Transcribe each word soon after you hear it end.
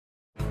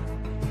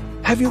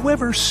Have you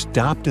ever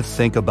stopped to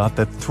think about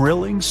the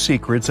thrilling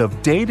secrets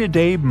of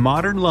day-to-day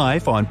modern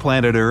life on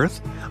planet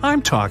Earth?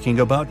 I'm talking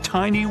about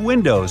tiny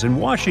windows in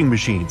washing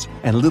machines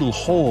and little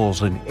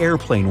holes in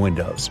airplane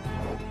windows.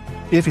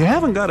 If you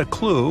haven't got a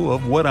clue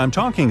of what I'm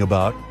talking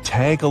about,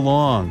 tag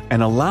along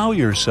and allow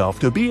yourself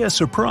to be as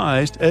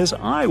surprised as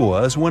I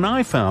was when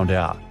I found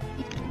out.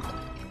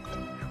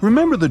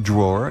 Remember the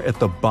drawer at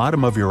the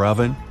bottom of your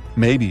oven?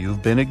 Maybe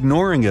you've been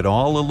ignoring it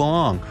all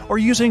along or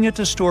using it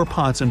to store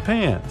pots and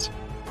pans.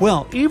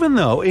 Well, even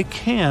though it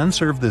can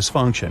serve this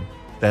function,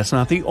 that's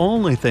not the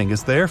only thing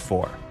it's there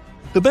for.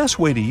 The best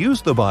way to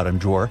use the bottom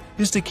drawer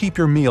is to keep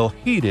your meal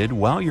heated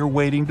while you're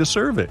waiting to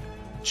serve it.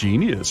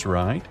 Genius,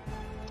 right?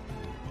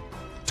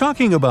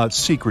 Talking about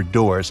secret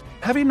doors,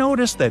 have you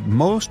noticed that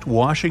most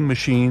washing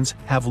machines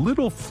have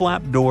little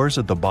flap doors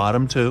at the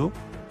bottom too?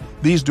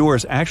 These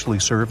doors actually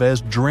serve as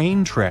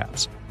drain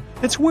traps.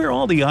 It's where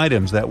all the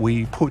items that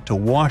we put to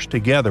wash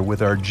together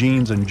with our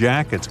jeans and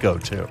jackets go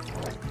to.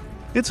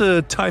 It's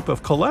a type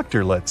of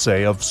collector, let's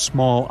say, of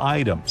small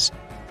items.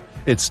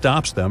 It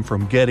stops them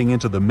from getting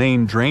into the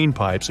main drain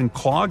pipes and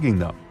clogging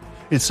them.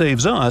 It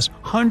saves us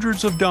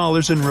hundreds of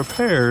dollars in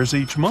repairs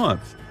each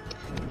month.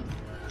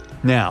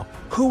 Now,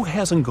 who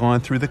hasn't gone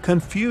through the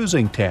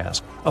confusing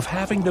task of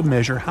having to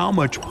measure how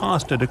much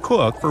pasta to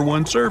cook for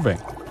one serving?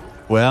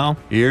 Well,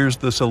 here's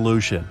the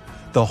solution: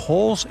 the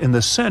holes in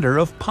the center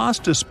of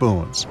pasta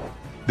spoons.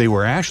 They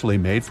were actually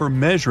made for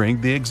measuring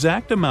the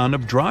exact amount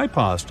of dry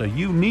pasta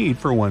you need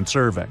for one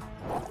serving.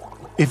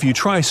 If you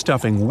try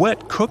stuffing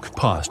wet cooked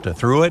pasta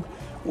through it,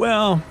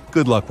 well,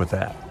 good luck with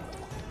that.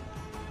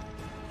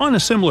 On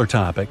a similar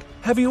topic,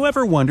 have you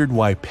ever wondered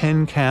why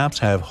pen caps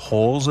have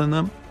holes in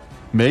them?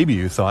 Maybe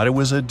you thought it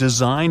was a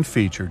design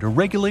feature to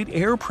regulate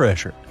air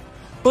pressure.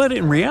 But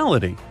in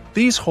reality,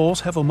 these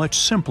holes have a much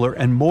simpler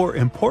and more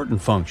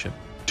important function: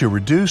 to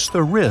reduce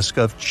the risk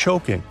of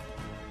choking.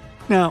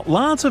 Now,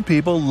 lots of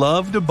people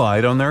love to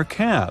bite on their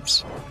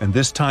caps, and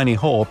this tiny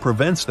hole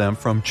prevents them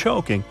from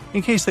choking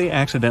in case they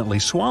accidentally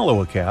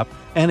swallow a cap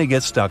and it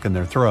gets stuck in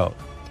their throat.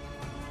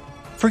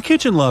 For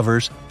kitchen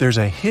lovers, there's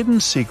a hidden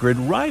secret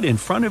right in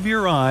front of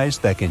your eyes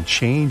that can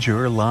change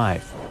your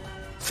life.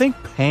 Think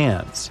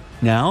pans.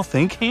 Now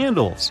think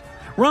handles.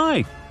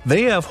 Right,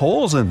 they have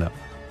holes in them.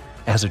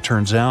 As it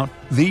turns out,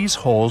 these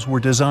holes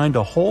were designed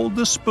to hold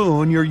the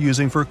spoon you're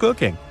using for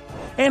cooking.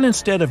 And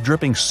instead of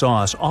dripping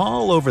sauce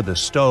all over the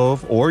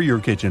stove or your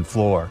kitchen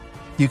floor,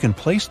 you can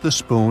place the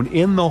spoon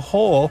in the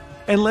hole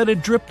and let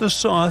it drip the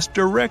sauce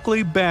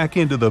directly back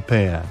into the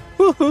pan.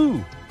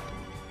 Woohoo!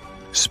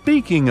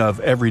 Speaking of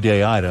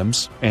everyday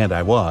items, and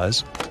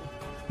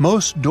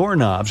most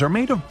doorknobs are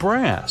made of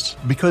brass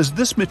because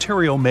this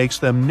material makes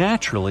them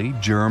naturally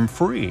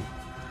germ-free.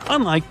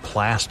 Unlike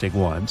plastic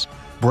ones,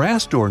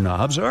 brass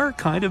doorknobs are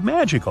kind of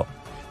magical.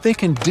 They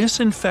can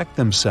disinfect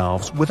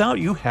themselves without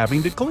you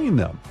having to clean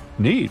them.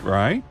 Neat,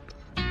 right?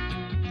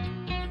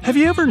 Have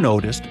you ever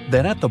noticed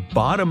that at the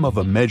bottom of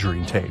a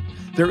measuring tape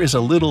there is a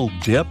little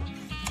dip?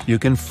 You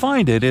can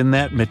find it in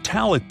that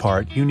metallic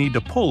part you need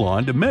to pull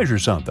on to measure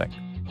something.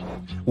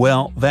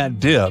 Well,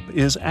 that dip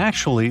is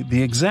actually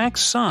the exact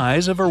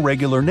size of a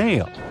regular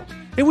nail.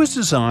 It was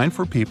designed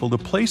for people to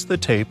place the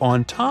tape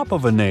on top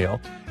of a nail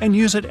and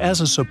use it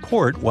as a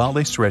support while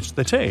they stretch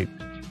the tape.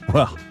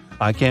 Well,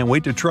 I can't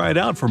wait to try it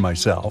out for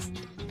myself.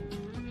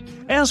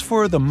 As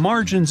for the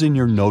margins in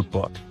your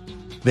notebook,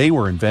 they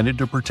were invented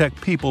to protect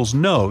people's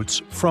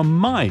notes from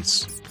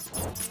mice.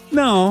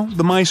 No,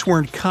 the mice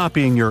weren't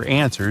copying your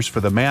answers for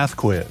the math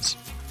quiz.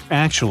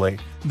 Actually,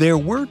 there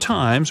were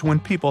times when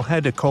people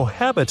had to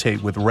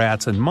cohabitate with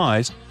rats and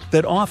mice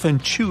that often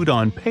chewed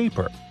on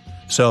paper.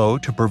 So,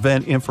 to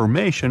prevent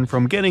information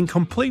from getting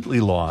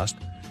completely lost,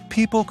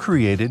 people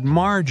created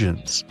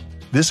margins.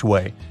 This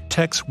way,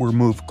 texts were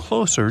moved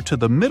closer to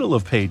the middle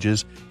of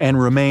pages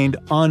and remained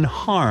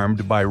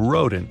unharmed by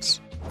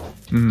rodents.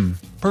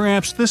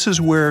 Perhaps this is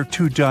where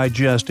to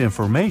digest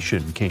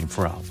information came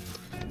from.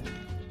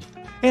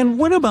 And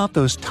what about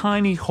those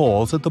tiny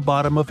holes at the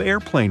bottom of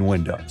airplane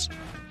windows?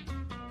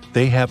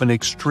 They have an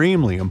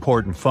extremely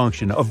important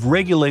function of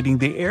regulating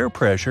the air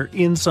pressure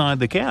inside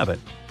the cabin.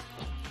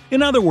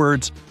 In other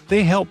words,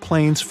 they help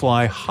planes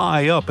fly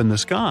high up in the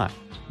sky.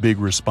 Big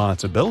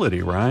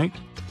responsibility, right?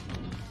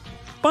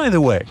 By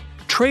the way,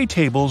 tray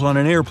tables on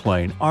an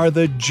airplane are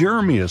the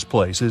germiest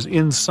places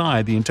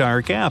inside the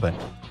entire cabin.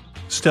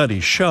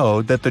 Studies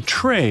showed that the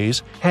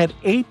trays had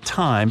 8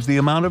 times the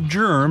amount of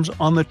germs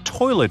on the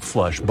toilet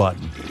flush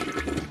button.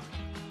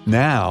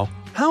 Now,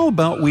 how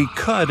about we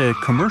cut a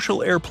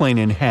commercial airplane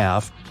in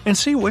half and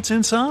see what's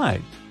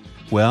inside?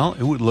 Well,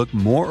 it would look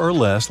more or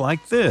less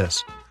like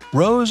this: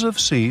 rows of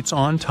seats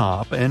on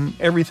top and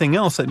everything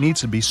else that needs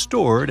to be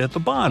stored at the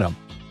bottom.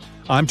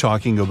 I'm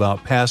talking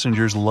about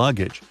passengers'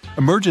 luggage,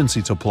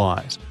 emergency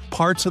supplies,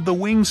 parts of the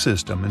wing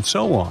system, and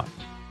so on.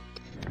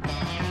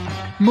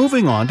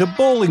 Moving on to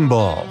bowling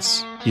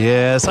balls.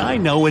 Yes, I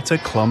know it's a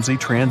clumsy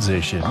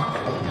transition.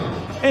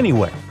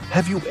 Anyway,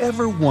 have you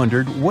ever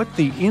wondered what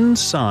the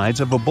insides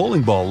of a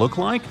bowling ball look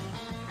like?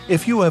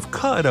 If you have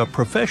cut a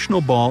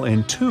professional ball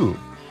in two,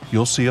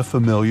 you'll see a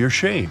familiar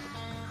shape.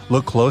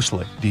 Look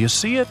closely. Do you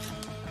see it?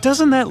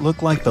 Doesn't that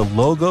look like the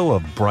logo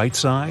of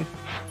Brightside?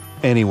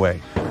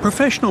 Anyway,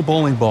 professional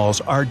bowling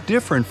balls are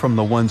different from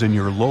the ones in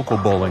your local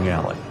bowling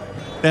alley.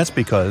 That's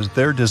because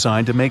they're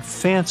designed to make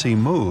fancy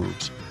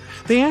moves.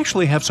 They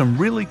actually have some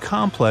really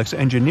complex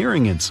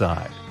engineering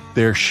inside.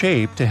 They're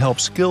shaped to help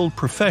skilled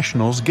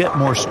professionals get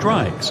more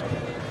strikes.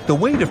 The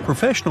weight of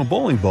professional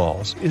bowling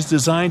balls is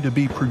designed to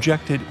be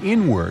projected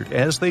inward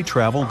as they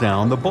travel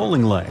down the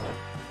bowling lane.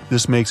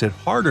 This makes it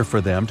harder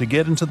for them to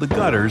get into the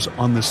gutters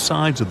on the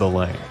sides of the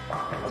lane.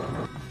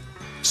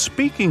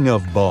 Speaking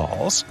of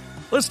balls,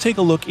 let's take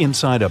a look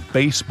inside a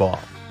baseball.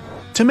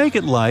 To make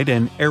it light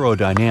and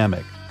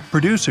aerodynamic,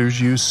 producers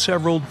use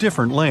several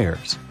different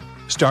layers.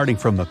 Starting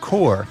from the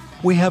core,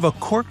 we have a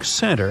cork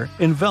center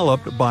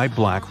enveloped by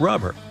black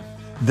rubber.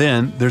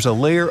 Then there's a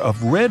layer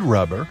of red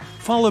rubber,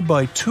 followed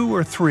by 2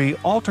 or 3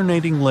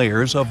 alternating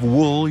layers of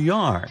wool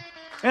yarn.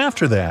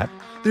 After that,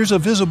 there's a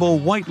visible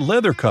white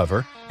leather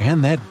cover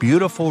and that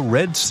beautiful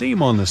red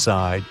seam on the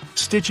side,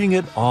 stitching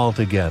it all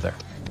together.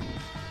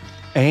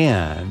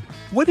 And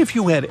what if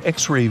you had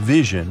X-ray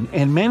vision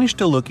and managed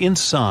to look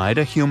inside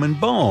a human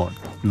bone?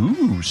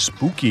 Ooh,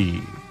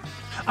 spooky!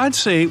 I'd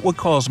say what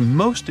calls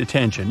most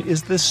attention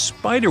is this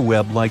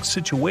spiderweb-like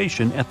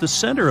situation at the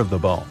center of the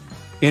bone.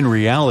 In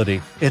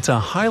reality, it's a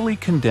highly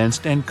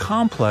condensed and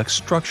complex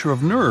structure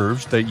of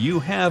nerves that you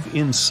have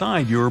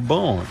inside your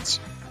bones.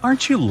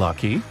 Aren't you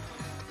lucky?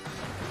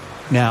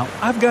 Now,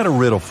 I've got a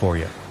riddle for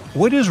you.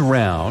 What is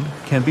round,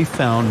 can be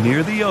found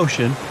near the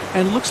ocean,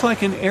 and looks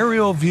like an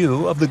aerial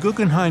view of the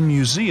Guggenheim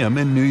Museum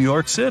in New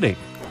York City,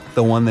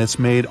 the one that's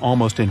made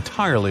almost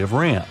entirely of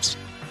ramps?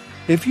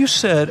 If you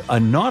said a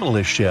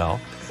nautilus shell,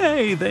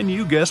 hey, then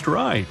you guessed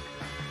right.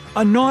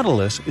 A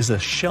nautilus is a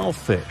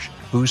shellfish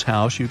whose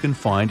house you can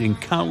find in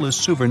countless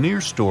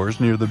souvenir stores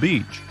near the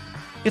beach.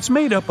 It's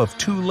made up of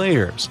 2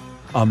 layers,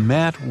 a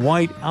matte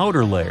white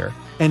outer layer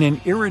and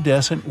an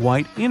iridescent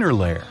white inner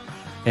layer.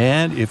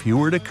 And if you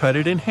were to cut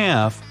it in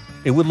half,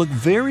 it would look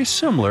very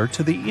similar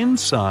to the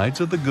insides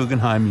of the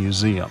Guggenheim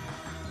Museum.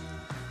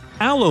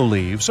 Aloe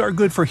leaves are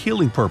good for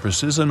healing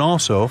purposes and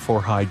also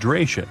for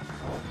hydration.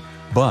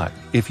 But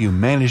if you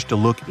managed to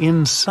look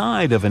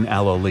inside of an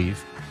aloe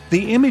leaf,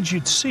 the image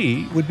you'd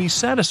see would be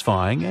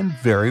satisfying and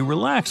very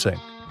relaxing.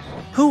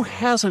 Who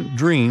hasn't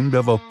dreamed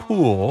of a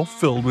pool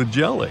filled with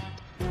jelly?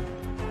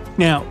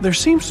 Now, there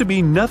seems to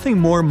be nothing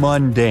more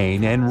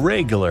mundane and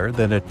regular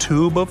than a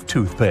tube of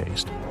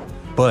toothpaste.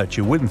 But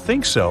you wouldn't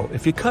think so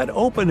if you cut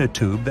open a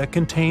tube that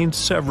contains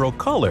several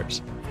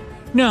colors.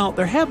 Now,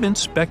 there have been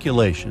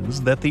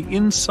speculations that the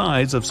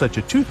insides of such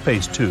a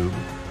toothpaste tube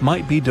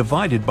might be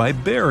divided by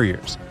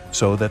barriers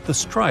so that the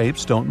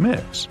stripes don't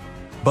mix.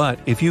 But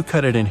if you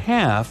cut it in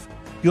half,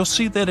 you'll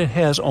see that it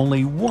has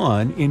only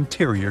one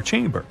interior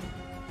chamber.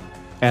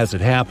 As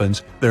it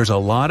happens, there's a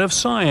lot of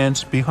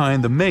science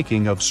behind the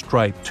making of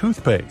striped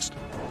toothpaste.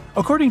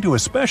 According to a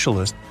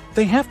specialist,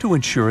 they have to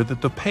ensure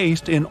that the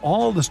paste in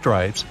all the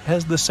stripes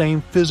has the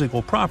same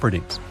physical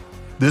properties.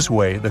 This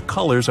way, the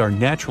colors are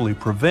naturally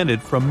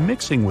prevented from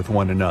mixing with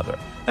one another.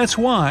 That's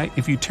why,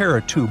 if you tear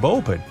a tube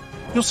open,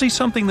 you'll see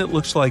something that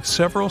looks like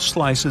several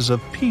slices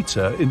of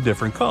pizza in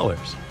different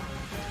colors.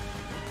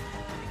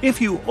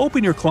 If you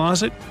open your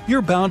closet,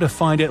 you're bound to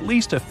find at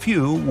least a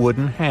few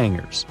wooden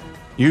hangers.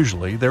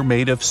 Usually, they're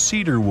made of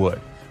cedar wood,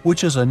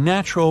 which is a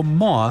natural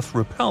moth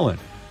repellent.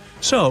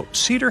 So,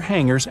 cedar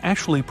hangers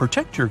actually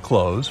protect your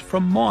clothes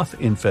from moth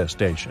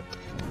infestation.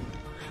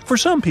 For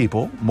some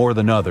people, more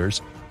than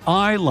others,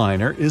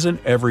 eyeliner is an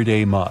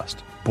everyday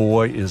must.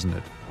 Boy, isn't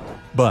it.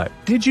 But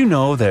did you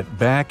know that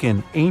back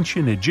in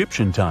ancient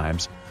Egyptian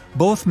times,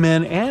 both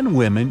men and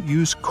women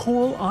used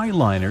kohl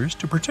eyeliners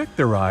to protect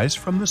their eyes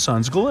from the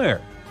sun's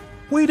glare?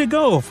 Way to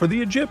go for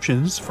the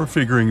Egyptians for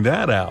figuring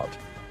that out.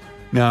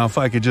 Now, if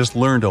I could just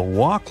learn to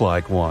walk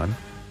like one.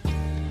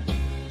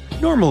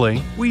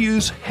 Normally, we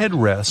use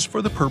headrests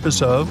for the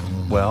purpose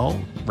of,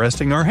 well,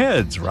 resting our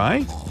heads,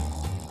 right?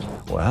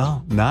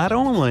 Well, not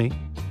only.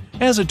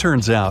 As it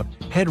turns out,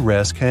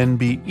 headrests can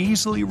be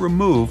easily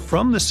removed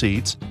from the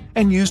seats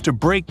and used to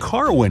break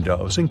car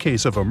windows in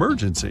case of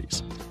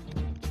emergencies.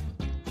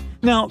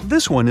 Now,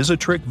 this one is a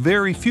trick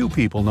very few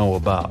people know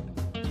about.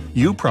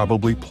 You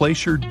probably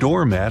place your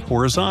doormat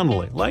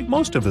horizontally, like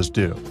most of us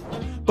do.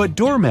 But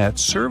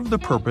doormats serve the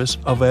purpose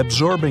of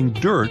absorbing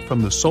dirt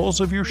from the soles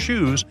of your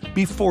shoes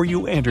before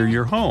you enter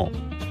your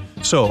home.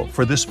 So,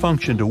 for this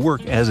function to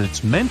work as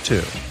it's meant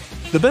to,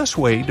 the best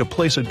way to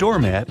place a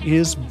doormat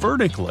is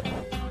vertically.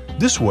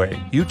 This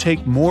way, you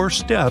take more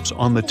steps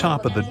on the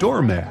top of the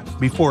doormat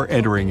before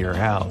entering your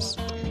house.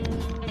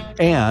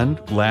 And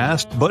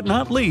last but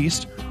not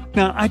least,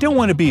 now I don't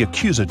want to be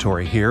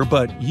accusatory here,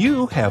 but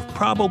you have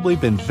probably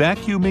been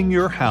vacuuming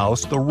your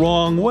house the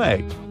wrong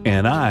way,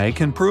 and I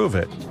can prove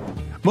it.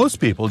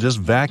 Most people just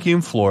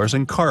vacuum floors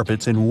and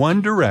carpets in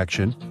one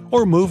direction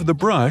or move the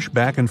brush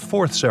back and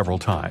forth several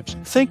times,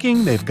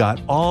 thinking they've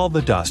got all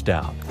the dust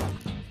out.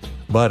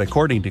 But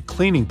according to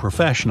cleaning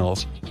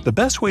professionals, the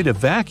best way to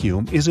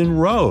vacuum is in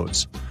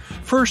rows.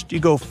 First, you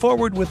go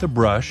forward with the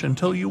brush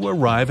until you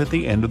arrive at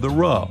the end of the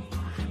row.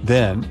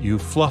 Then, you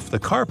fluff the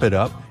carpet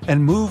up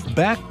and move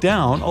back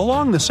down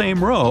along the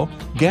same row,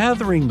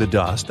 gathering the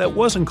dust that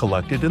wasn't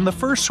collected in the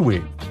first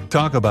sweep.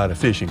 Talk about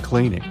efficient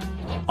cleaning.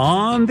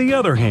 On the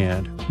other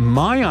hand,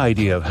 my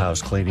idea of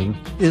house cleaning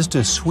is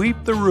to sweep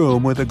the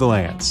room with a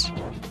glance.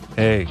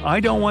 Hey, I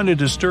don't want to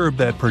disturb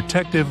that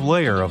protective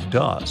layer of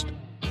dust.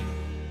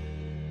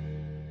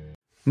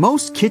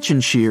 Most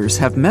kitchen shears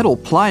have metal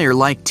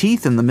plier-like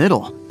teeth in the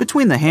middle,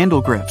 between the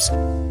handle grips.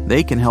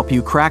 They can help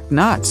you crack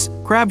nuts,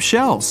 grab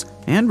shells,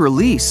 and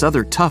release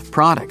other tough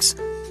products.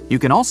 You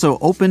can also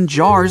open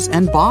jars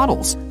and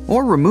bottles,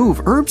 or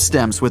remove herb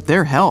stems with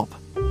their help.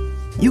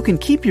 You can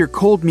keep your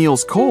cold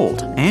meals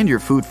cold and your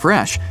food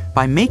fresh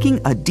by making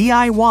a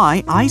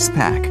DIY ice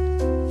pack.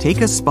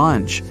 Take a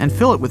sponge and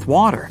fill it with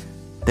water.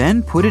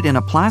 Then put it in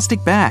a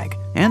plastic bag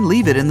and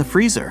leave it in the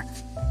freezer.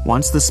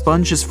 Once the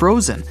sponge is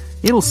frozen,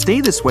 it'll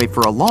stay this way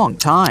for a long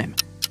time.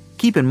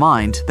 Keep in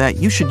mind that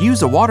you should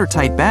use a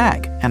watertight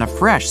bag and a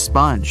fresh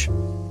sponge.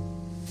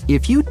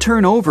 If you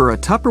turn over a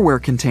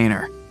Tupperware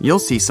container, you'll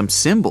see some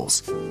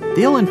symbols.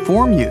 They'll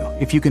inform you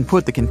if you can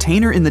put the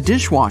container in the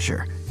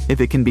dishwasher,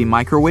 if it can be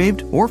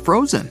microwaved or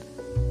frozen.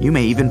 You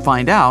may even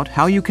find out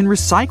how you can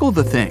recycle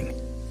the thing.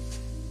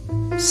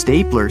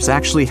 Staplers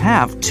actually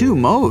have two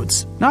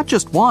modes, not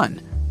just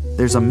one.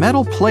 There's a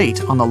metal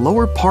plate on the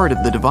lower part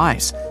of the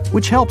device,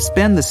 which helps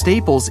bend the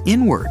staples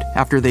inward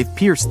after they've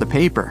pierced the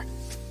paper.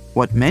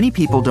 What many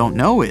people don't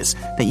know is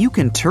that you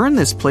can turn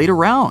this plate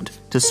around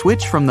to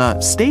switch from the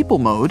staple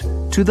mode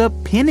to the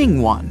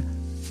pinning one.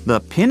 The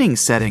pinning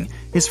setting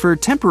is for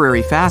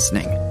temporary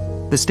fastening.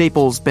 The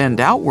staples bend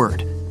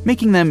outward,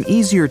 making them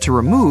easier to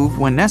remove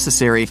when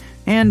necessary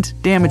and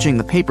damaging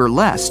the paper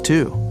less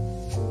too.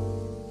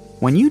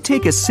 When you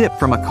take a sip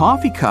from a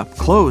coffee cup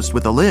closed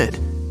with a lid,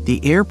 the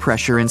air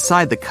pressure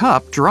inside the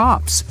cup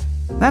drops.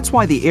 That's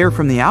why the air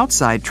from the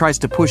outside tries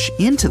to push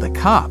into the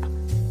cup.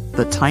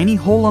 The tiny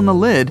hole on the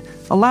lid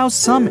allows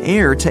some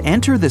air to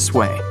enter this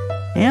way,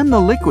 and the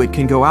liquid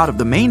can go out of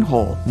the main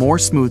hole more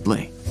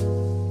smoothly.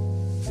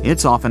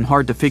 It's often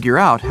hard to figure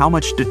out how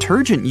much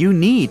detergent you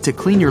need to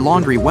clean your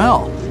laundry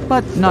well,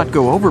 but not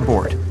go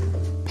overboard.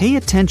 Pay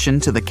attention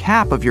to the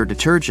cap of your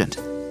detergent.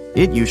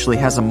 It usually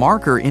has a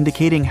marker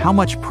indicating how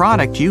much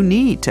product you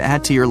need to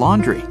add to your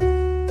laundry.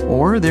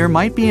 Or there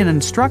might be an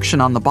instruction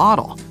on the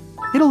bottle.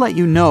 It'll let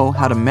you know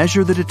how to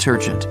measure the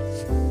detergent.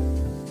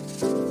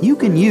 You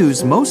can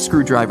use most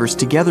screwdrivers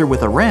together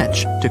with a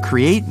wrench to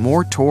create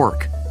more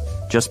torque.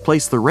 Just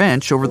place the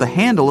wrench over the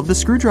handle of the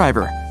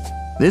screwdriver.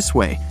 This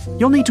way,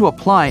 you'll need to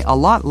apply a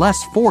lot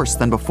less force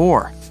than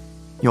before.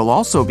 You'll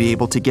also be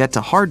able to get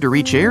to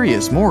hard-to-reach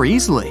areas more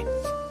easily.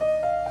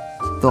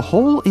 The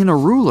hole in a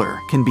ruler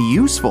can be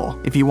useful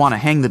if you want to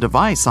hang the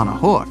device on a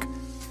hook.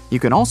 You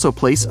can also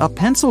place a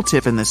pencil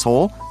tip in this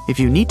hole if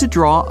you need to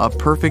draw a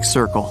perfect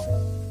circle.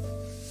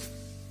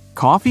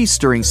 Coffee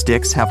stirring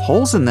sticks have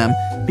holes in them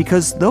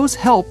because those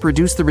help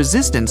reduce the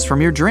resistance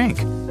from your drink.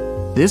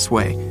 This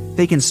way,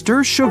 they can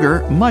stir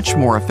sugar much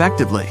more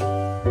effectively.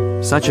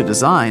 Such a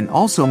design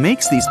also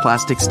makes these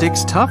plastic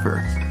sticks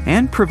tougher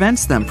and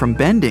prevents them from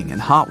bending in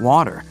hot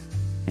water.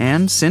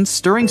 And since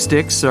stirring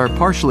sticks are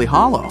partially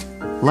hollow,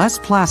 less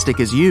plastic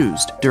is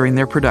used during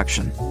their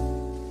production.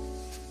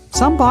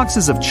 Some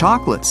boxes of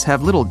chocolates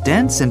have little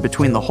dents in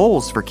between the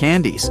holes for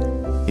candies.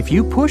 If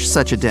you push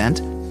such a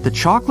dent, the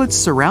chocolates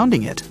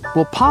surrounding it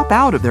will pop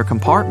out of their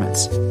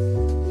compartments.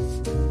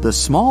 The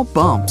small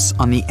bumps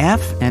on the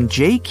F and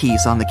J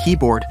keys on the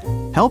keyboard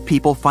help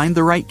people find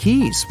the right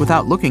keys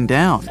without looking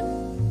down.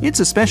 It's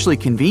especially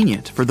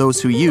convenient for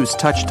those who use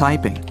touch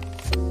typing.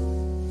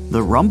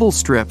 The rumble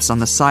strips on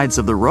the sides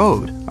of the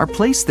road are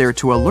placed there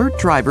to alert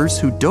drivers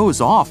who doze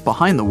off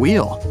behind the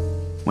wheel.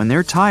 When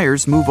their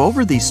tires move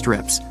over these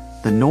strips,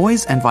 the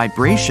noise and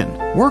vibration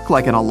work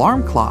like an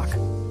alarm clock.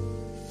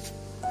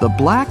 The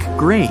black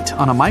grate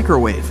on a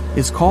microwave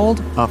is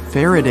called a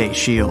Faraday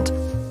shield.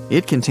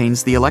 It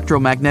contains the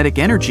electromagnetic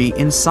energy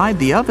inside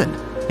the oven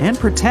and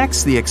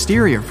protects the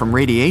exterior from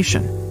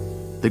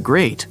radiation. The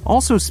grate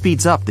also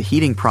speeds up the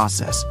heating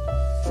process.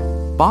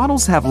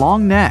 Bottles have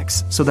long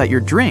necks so that your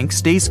drink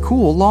stays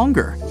cool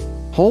longer.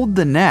 Hold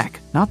the neck,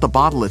 not the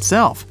bottle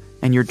itself,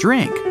 and your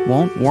drink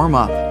won't warm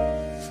up.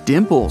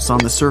 Dimples on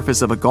the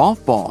surface of a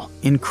golf ball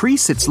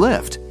increase its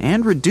lift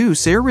and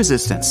reduce air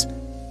resistance.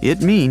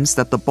 It means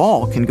that the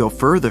ball can go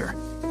further.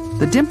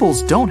 The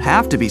dimples don't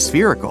have to be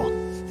spherical.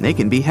 They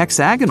can be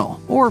hexagonal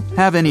or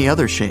have any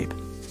other shape.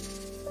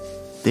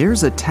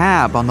 There's a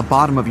tab on the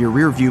bottom of your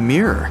rearview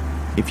mirror.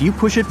 If you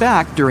push it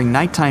back during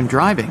nighttime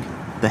driving,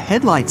 the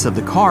headlights of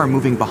the car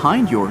moving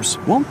behind yours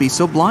won't be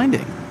so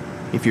blinding.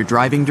 If you're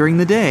driving during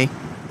the day,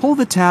 pull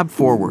the tab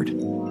forward.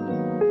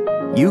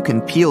 You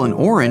can peel an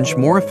orange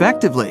more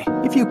effectively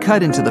if you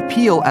cut into the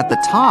peel at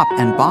the top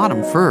and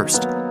bottom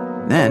first.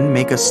 Then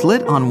make a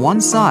slit on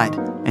one side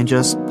and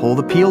just pull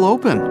the peel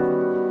open.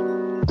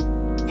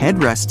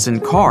 Headrests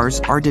in cars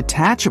are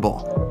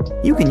detachable.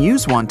 You can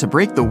use one to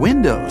break the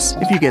windows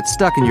if you get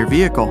stuck in your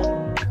vehicle.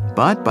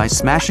 but by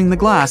smashing the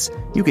glass,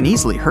 you can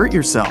easily hurt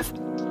yourself.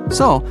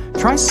 So,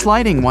 try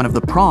sliding one of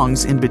the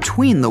prongs in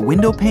between the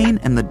window pane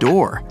and the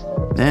door.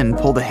 Then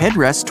pull the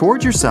headrest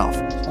towards yourself.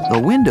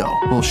 The window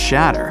will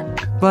shatter.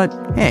 But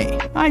hey,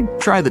 I'd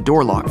try the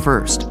door lock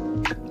first.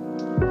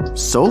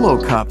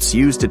 Solo cups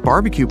used at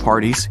barbecue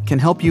parties can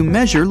help you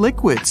measure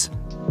liquids.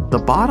 The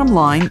bottom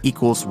line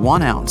equals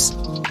 1 ounce.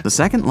 The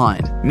second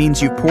line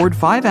means you've poured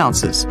 5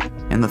 ounces.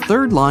 And the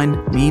third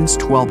line means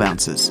 12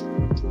 ounces.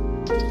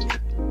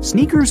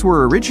 Sneakers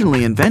were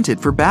originally invented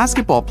for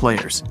basketball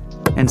players.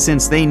 And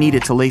since they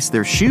needed to lace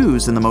their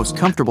shoes in the most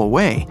comfortable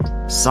way,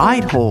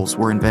 side holes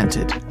were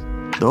invented.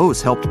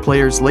 Those helped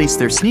players lace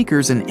their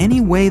sneakers in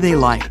any way they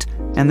liked,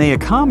 and they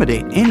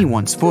accommodate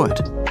anyone's foot.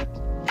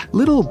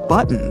 Little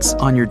buttons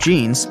on your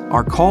jeans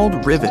are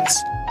called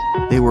rivets.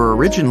 They were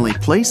originally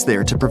placed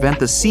there to prevent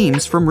the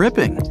seams from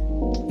ripping.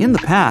 In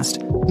the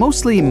past,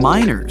 mostly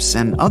miners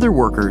and other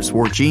workers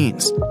wore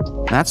jeans.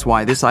 That's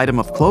why this item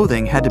of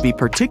clothing had to be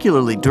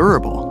particularly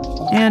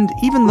durable. And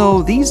even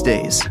though these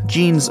days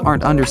jeans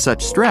aren't under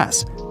such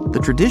stress,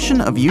 the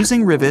tradition of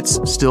using rivets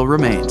still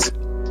remains.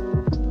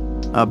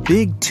 A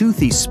big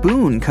toothy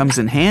spoon comes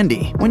in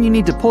handy when you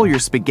need to pull your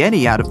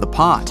spaghetti out of the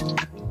pot.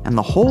 And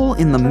the hole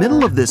in the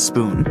middle of this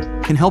spoon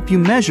can help you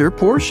measure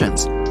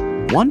portions.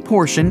 1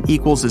 portion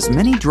equals as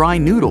many dry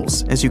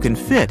noodles as you can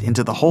fit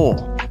into the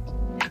hole.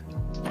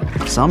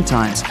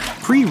 Sometimes,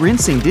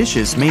 pre-rinsing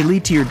dishes may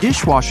lead to your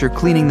dishwasher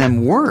cleaning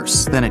them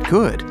worse than it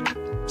could.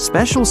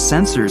 Special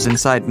sensors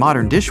inside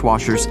modern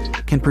dishwashers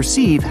can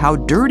perceive how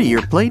dirty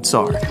your plates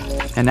are.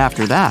 And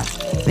after that,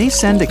 they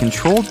send a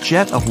controlled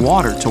jet of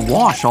water to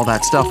wash all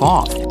that stuff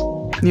off.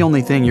 The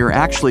only thing you're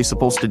actually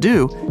supposed to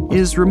do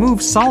is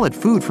remove solid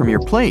food from your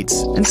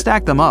plates and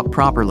stack them up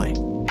properly.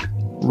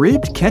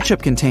 Ribbed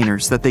ketchup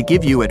containers that they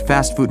give you at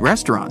fast food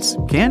restaurants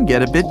can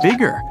get a bit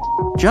bigger.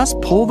 Just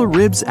pull the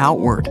ribs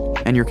outward,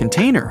 and your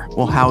container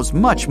will house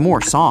much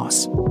more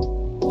sauce.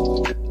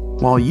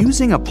 While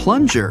using a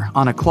plunger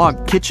on a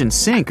clogged kitchen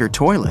sink or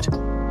toilet,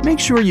 make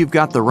sure you've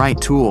got the right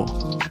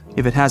tool.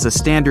 If it has a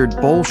standard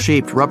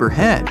bowl-shaped rubber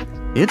head,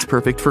 it's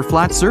perfect for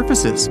flat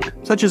surfaces,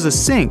 such as a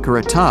sink or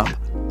a tub.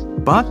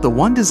 But the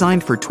one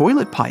designed for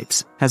toilet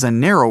pipes has a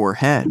narrower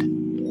head.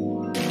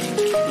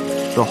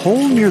 The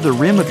hole near the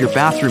rim of your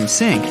bathroom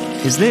sink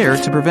is there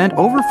to prevent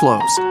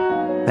overflows.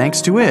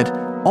 Thanks to it,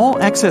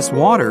 all excess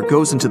water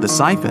goes into the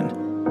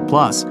siphon.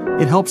 Plus,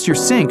 it helps your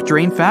sink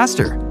drain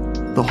faster.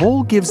 The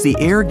hole gives the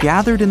air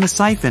gathered in the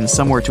siphon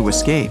somewhere to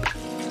escape.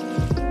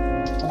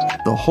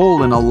 The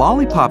hole in a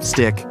lollipop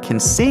stick can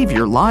save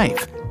your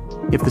life.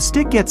 If the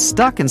stick gets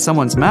stuck in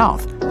someone's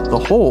mouth, the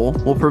hole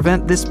will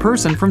prevent this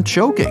person from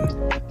choking.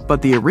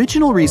 But the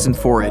original reason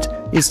for it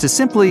is to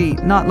simply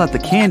not let the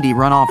candy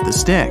run off the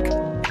stick.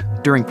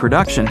 During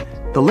production,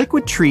 the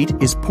liquid treat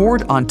is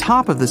poured on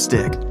top of the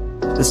stick.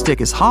 The stick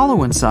is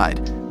hollow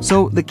inside,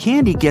 so the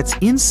candy gets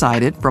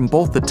inside it from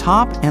both the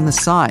top and the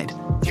side,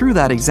 through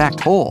that exact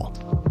hole.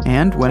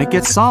 And when it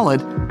gets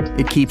solid,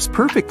 it keeps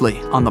perfectly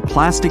on the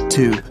plastic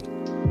tube.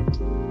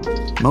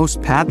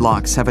 Most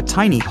padlocks have a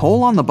tiny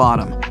hole on the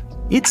bottom.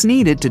 It's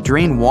needed to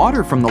drain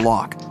water from the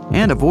lock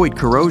and avoid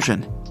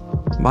corrosion.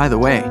 By the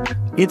way,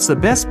 it's the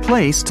best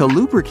place to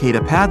lubricate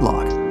a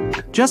padlock.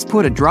 Just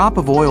put a drop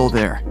of oil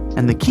there,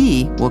 and the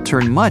key will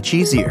turn much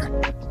easier.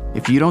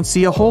 If you don't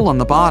see a hole on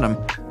the bottom,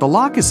 the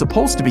lock is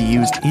supposed to be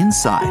used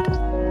inside.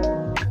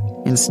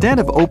 Instead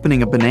of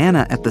opening a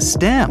banana at the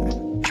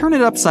stem, turn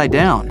it upside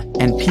down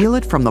and peel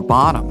it from the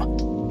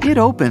bottom. It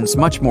opens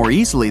much more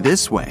easily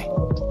this way.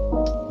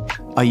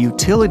 A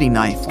utility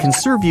knife can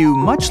serve you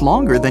much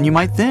longer than you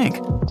might think.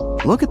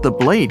 Look at the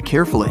blade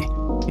carefully.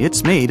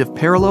 It's made of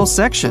parallel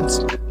sections.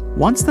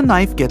 Once the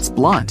knife gets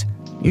blunt,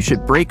 you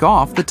should break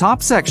off the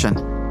top section.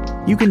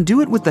 You can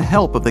do it with the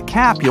help of the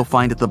cap you'll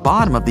find at the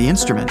bottom of the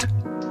instrument.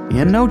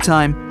 In no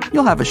time,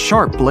 you'll have a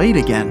sharp blade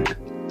again.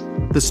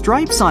 The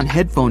stripes on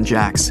headphone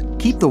jacks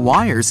keep the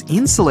wires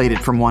insulated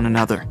from one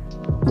another.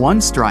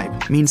 1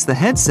 stripe means the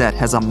headset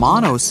has a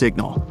mono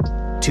signal.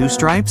 2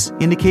 stripes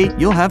indicate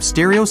you'll have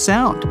stereo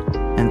sound.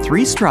 And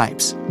 3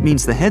 stripes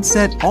means the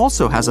headset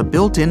also has a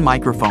built-in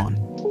microphone.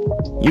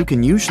 You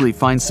can usually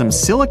find some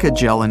silica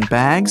gel in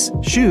bags,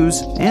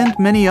 shoes, and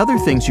many other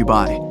things you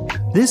buy.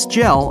 This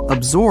gel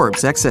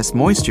absorbs excess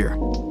moisture.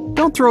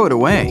 Don't throw it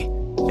away.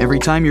 Every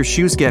time your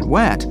shoes get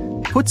wet,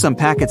 put some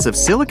packets of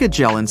silica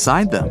gel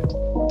inside them.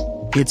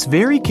 It's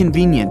very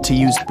convenient to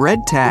use bread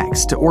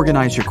tags to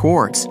organize your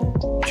cords.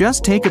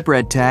 Just take a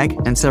bread tag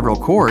and several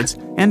cords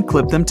and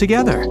clip them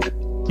together.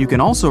 You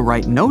can also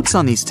write notes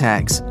on these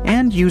tags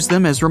and use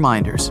them as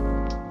reminders.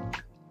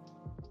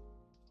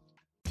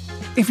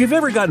 If you've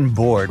ever gotten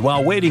bored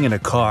while waiting in a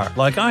car,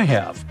 like I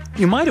have,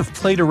 you might have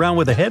played around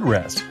with a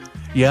headrest.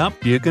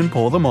 Yep, you can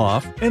pull them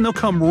off, and they'll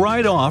come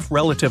right off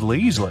relatively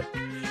easily.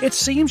 It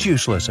seems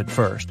useless at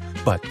first,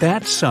 but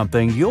that's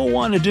something you'll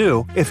want to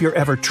do if you're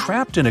ever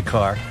trapped in a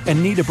car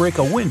and need to break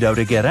a window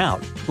to get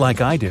out, like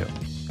I do.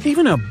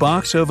 Even a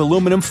box of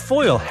aluminum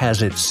foil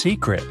has its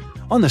secret.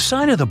 On the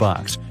side of the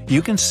box,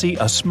 you can see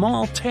a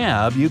small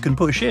tab you can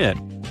push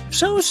in.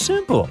 So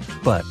simple,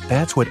 but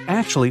that's what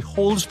actually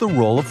holds the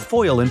roll of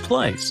foil in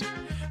place.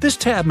 This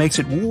tab makes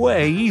it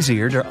way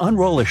easier to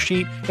unroll a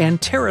sheet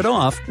and tear it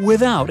off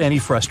without any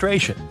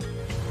frustration.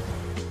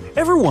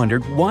 Ever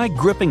wondered why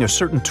gripping a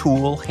certain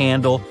tool,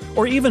 handle,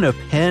 or even a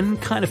pen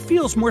kind of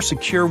feels more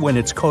secure when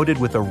it's coated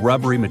with a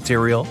rubbery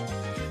material?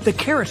 The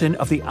keratin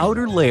of the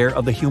outer layer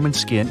of the human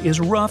skin is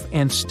rough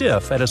and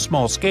stiff at a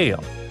small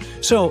scale.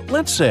 So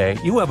let's say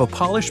you have a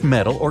polished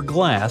metal or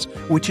glass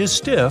which is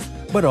stiff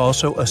but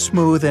also a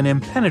smooth and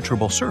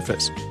impenetrable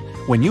surface.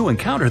 When you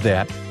encounter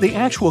that, the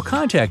actual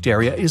contact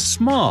area is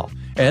small,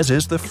 as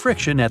is the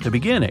friction at the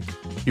beginning.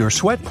 Your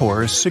sweat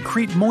pores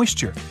secrete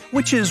moisture,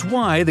 which is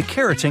why the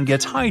keratin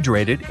gets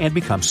hydrated and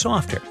becomes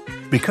softer.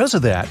 Because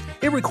of that,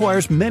 it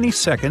requires many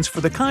seconds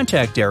for the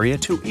contact area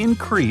to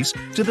increase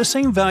to the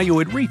same value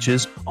it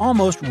reaches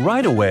almost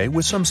right away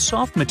with some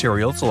soft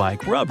materials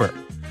like rubber.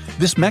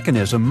 This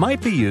mechanism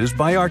might be used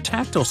by our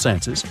tactile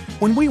senses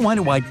when we want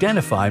to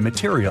identify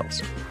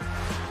materials.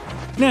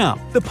 Now,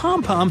 the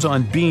pom-poms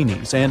on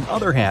beanies and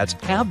other hats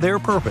have their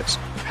purpose,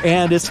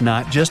 and it's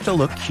not just to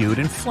look cute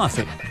and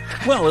fluffy.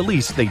 Well, at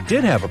least they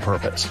did have a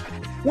purpose.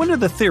 One of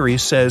the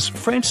theories says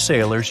French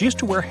sailors used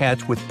to wear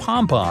hats with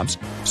pom-poms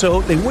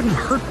so they wouldn't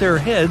hurt their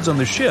heads on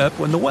the ship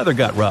when the weather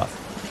got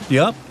rough.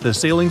 Yup, the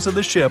ceilings of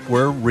the ship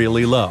were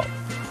really low.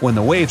 When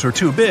the waves were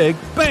too big,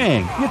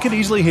 bang, you could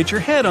easily hit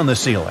your head on the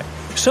ceiling.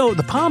 So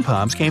the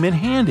pom-poms came in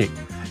handy.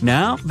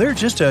 Now they're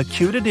just a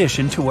cute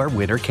addition to our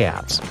winter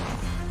caps.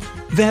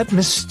 That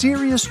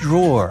mysterious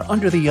drawer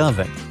under the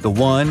oven, the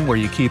one where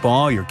you keep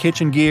all your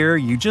kitchen gear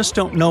you just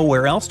don't know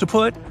where else to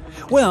put?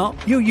 Well,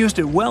 you used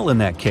it well in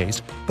that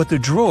case, but the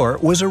drawer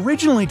was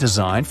originally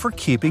designed for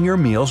keeping your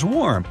meals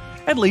warm,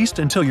 at least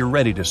until you're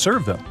ready to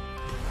serve them.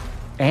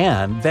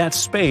 And that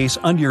space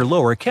under your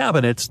lower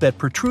cabinets that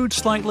protrude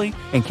slightly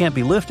and can't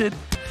be lifted,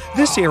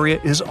 this area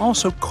is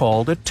also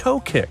called a toe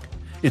kick.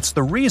 It's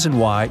the reason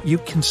why you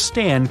can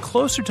stand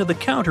closer to the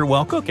counter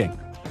while cooking.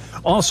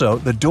 Also,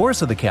 the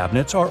doors of the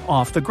cabinets are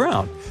off the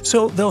ground,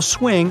 so they'll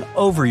swing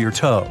over your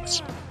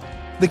toes.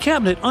 The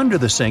cabinet under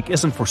the sink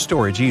isn't for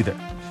storage either.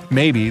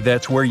 Maybe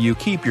that's where you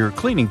keep your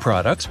cleaning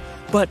products,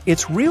 but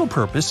its real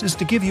purpose is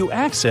to give you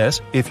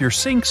access if your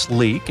sinks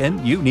leak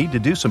and you need to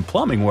do some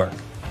plumbing work.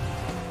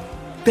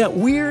 That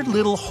weird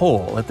little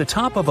hole at the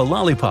top of a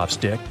lollipop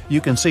stick you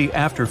can see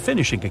after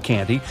finishing a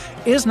candy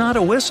is not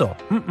a whistle.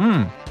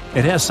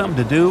 It has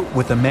something to do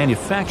with the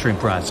manufacturing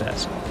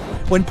process.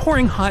 When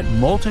pouring hot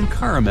molten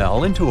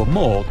caramel into a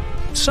mold,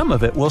 some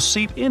of it will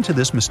seep into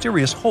this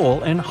mysterious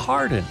hole and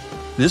harden.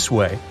 This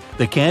way,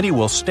 the candy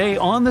will stay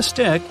on the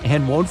stick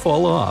and won't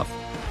fall off.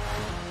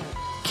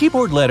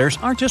 Keyboard letters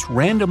aren't just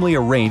randomly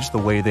arranged the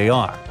way they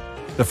are.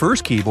 The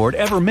first keyboard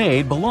ever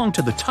made belonged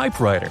to the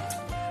typewriter.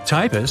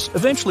 Typists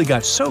eventually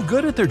got so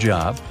good at their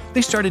job,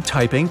 they started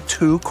typing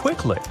too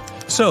quickly.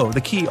 So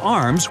the key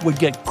arms would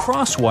get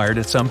cross-wired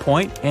at some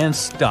point and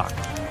stuck.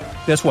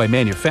 That's why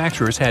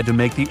manufacturers had to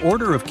make the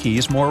order of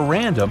keys more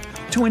random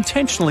to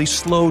intentionally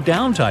slow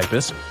down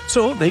typists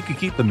so they could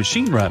keep the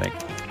machine running.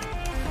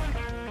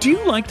 Do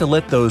you like to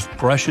let those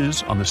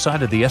brushes on the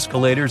side of the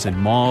escalators in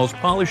malls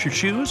polish your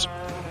shoes?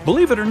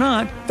 Believe it or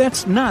not,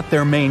 that's not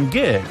their main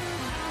gig.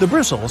 The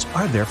bristles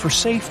are there for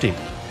safety.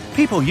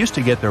 People used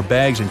to get their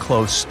bags and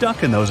clothes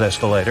stuck in those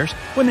escalators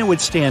when they would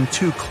stand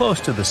too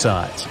close to the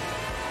sides.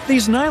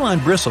 These nylon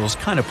bristles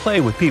kind of play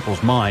with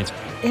people's minds,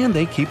 and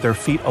they keep their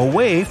feet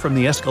away from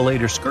the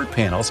escalator skirt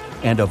panels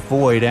and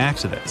avoid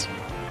accidents.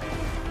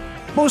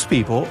 Most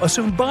people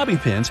assume bobby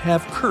pins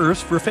have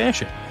curves for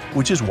fashion,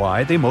 which is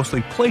why they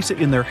mostly place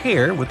it in their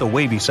hair with the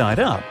wavy side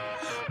up.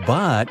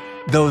 But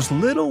those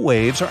little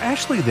waves are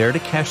actually there to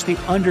catch the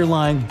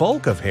underlying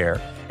bulk of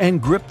hair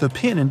and grip the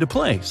pin into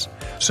place.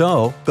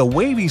 So the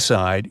wavy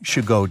side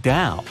should go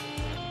down.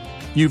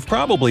 You've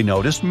probably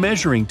noticed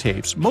measuring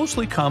tapes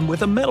mostly come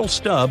with a metal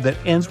stub that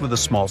ends with a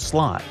small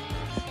slot.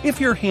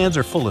 If your hands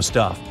are full of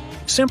stuff,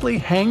 simply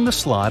hang the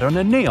slot on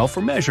a nail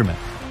for measurement.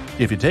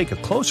 If you take a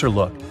closer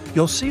look,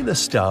 you'll see the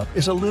stub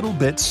is a little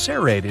bit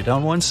serrated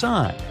on one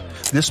side.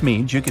 This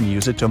means you can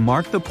use it to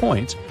mark the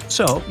points,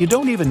 so you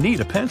don't even need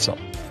a pencil.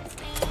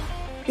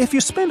 If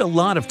you spend a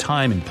lot of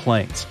time in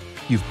planes,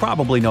 you've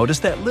probably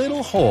noticed that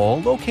little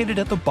hole located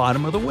at the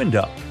bottom of the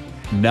window.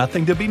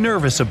 Nothing to be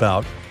nervous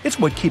about. It's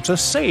what keeps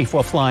us safe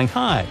while flying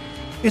high.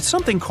 It's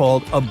something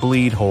called a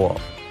bleed hole.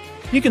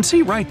 You can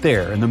see right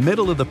there in the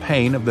middle of the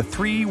pane of the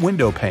 3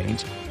 window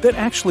panes that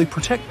actually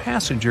protect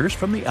passengers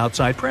from the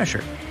outside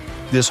pressure.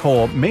 This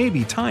hole may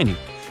be tiny,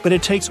 but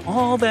it takes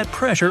all that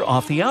pressure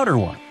off the outer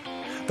one.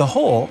 The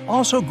hole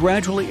also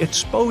gradually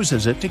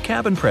exposes it to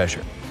cabin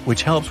pressure,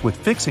 which helps with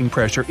fixing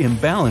pressure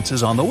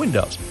imbalances on the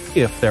windows,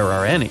 if there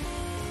are any.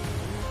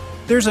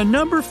 There's a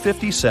number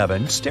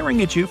 57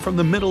 staring at you from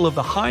the middle of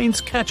the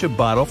Heinz ketchup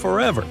bottle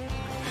forever.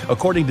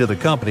 According to the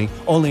company,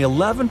 only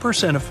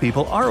 11% of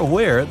people are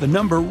aware the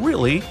number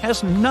really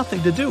has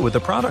nothing to do with the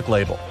product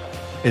label.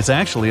 It's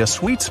actually a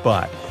sweet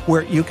spot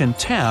where you can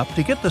tap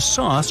to get the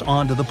sauce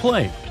onto the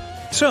plate.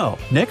 So,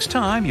 next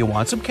time you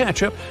want some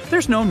ketchup,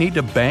 there's no need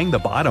to bang the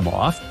bottom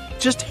off.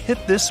 Just hit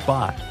this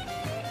spot.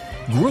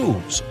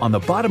 Grooves on the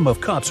bottom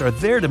of cups are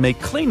there to make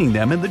cleaning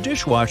them in the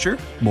dishwasher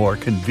more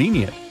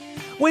convenient.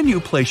 When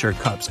you place your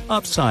cups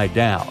upside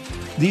down,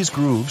 these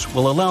grooves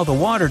will allow the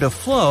water to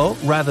flow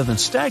rather than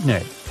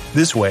stagnate.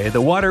 This way,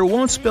 the water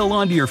won't spill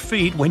onto your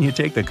feet when you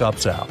take the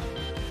cups out.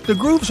 The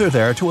grooves are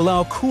there to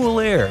allow cool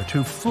air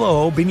to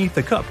flow beneath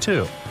the cup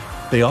too.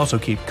 They also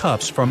keep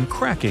cups from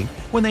cracking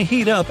when they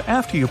heat up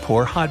after you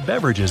pour hot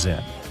beverages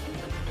in.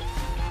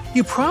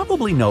 You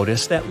probably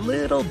noticed that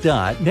little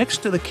dot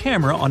next to the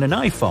camera on an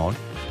iPhone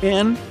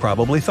and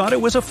probably thought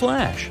it was a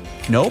flash.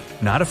 Nope,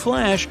 not a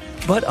flash,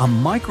 but a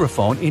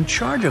microphone in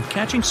charge of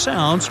catching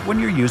sounds when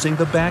you're using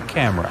the back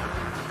camera.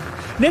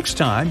 Next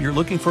time you're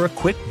looking for a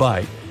quick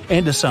bite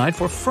and decide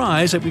for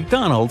fries at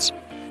McDonald's,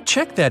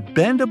 check that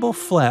bendable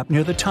flap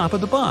near the top of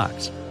the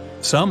box.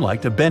 Some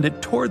like to bend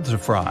it towards the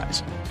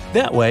fries.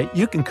 That way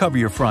you can cover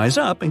your fries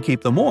up and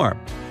keep them warm.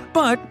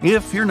 But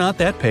if you're not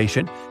that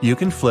patient, you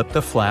can flip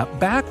the flap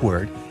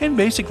backward and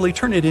basically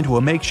turn it into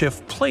a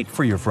makeshift plate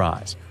for your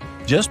fries.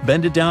 Just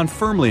bend it down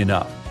firmly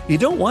enough. You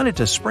don't want it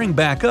to spring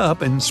back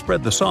up and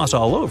spread the sauce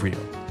all over you.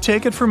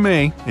 Take it from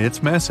me,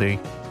 it's messy.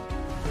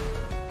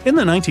 In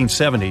the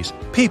 1970s,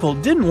 people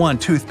didn't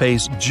want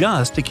toothpaste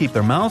just to keep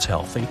their mouths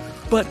healthy,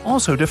 but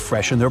also to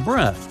freshen their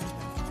breath.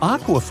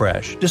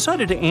 Aquafresh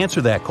decided to answer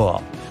that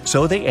call,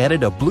 so they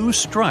added a blue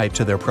stripe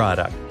to their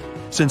product.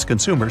 Since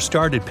consumers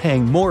started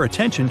paying more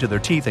attention to their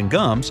teeth and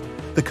gums,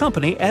 the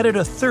company added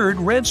a third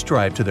red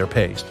stripe to their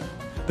paste.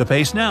 The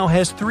paste now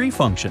has 3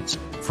 functions: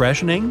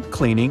 freshening,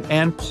 cleaning,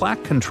 and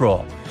plaque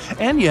control.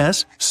 And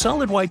yes,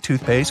 solid white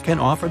toothpaste can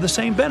offer the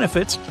same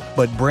benefits,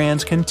 but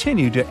brands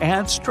continue to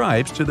add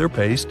stripes to their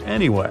paste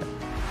anyway.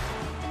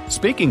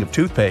 Speaking of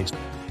toothpaste,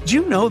 do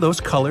you know those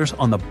colors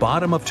on the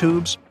bottom of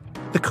tubes?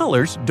 The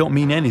colors don't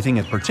mean anything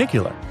in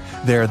particular.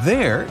 They're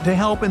there to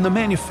help in the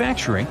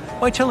manufacturing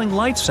by telling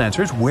light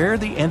sensors where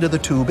the end of the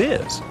tube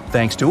is.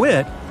 Thanks to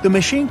it, the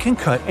machine can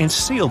cut and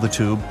seal the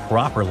tube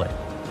properly.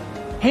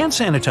 Hand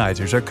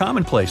sanitizers are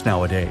commonplace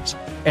nowadays,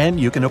 and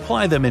you can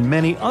apply them in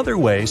many other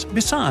ways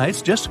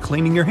besides just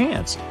cleaning your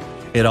hands.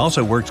 It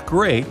also works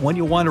great when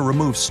you want to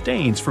remove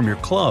stains from your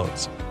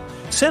clothes.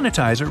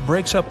 Sanitizer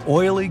breaks up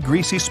oily,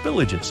 greasy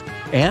spillages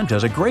and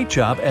does a great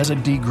job as a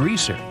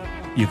degreaser.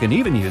 You can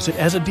even use it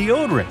as a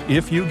deodorant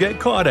if you get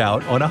caught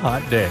out on a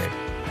hot day.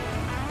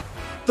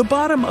 The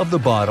bottom of the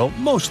bottle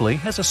mostly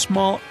has a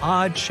small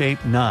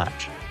odd-shaped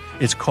notch.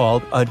 It's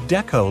called a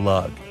deco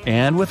lug,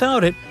 and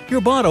without it,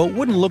 your bottle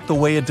wouldn't look the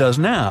way it does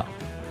now.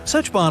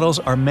 Such bottles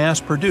are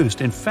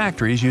mass-produced in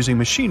factories using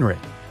machinery,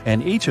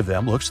 and each of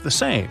them looks the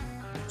same.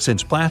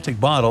 Since plastic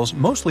bottles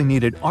mostly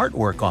needed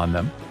artwork on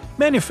them,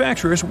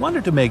 manufacturers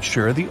wanted to make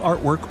sure the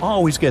artwork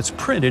always gets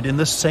printed in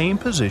the same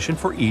position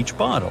for each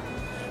bottle.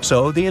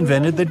 So they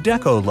invented the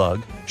deco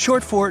lug,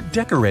 short for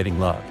decorating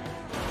lug.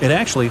 It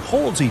actually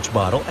holds each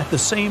bottle at the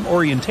same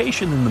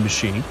orientation in the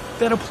machine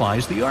that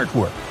applies the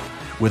artwork.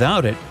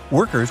 Without it,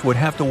 workers would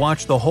have to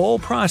watch the whole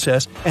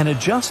process and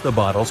adjust the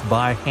bottles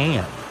by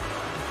hand.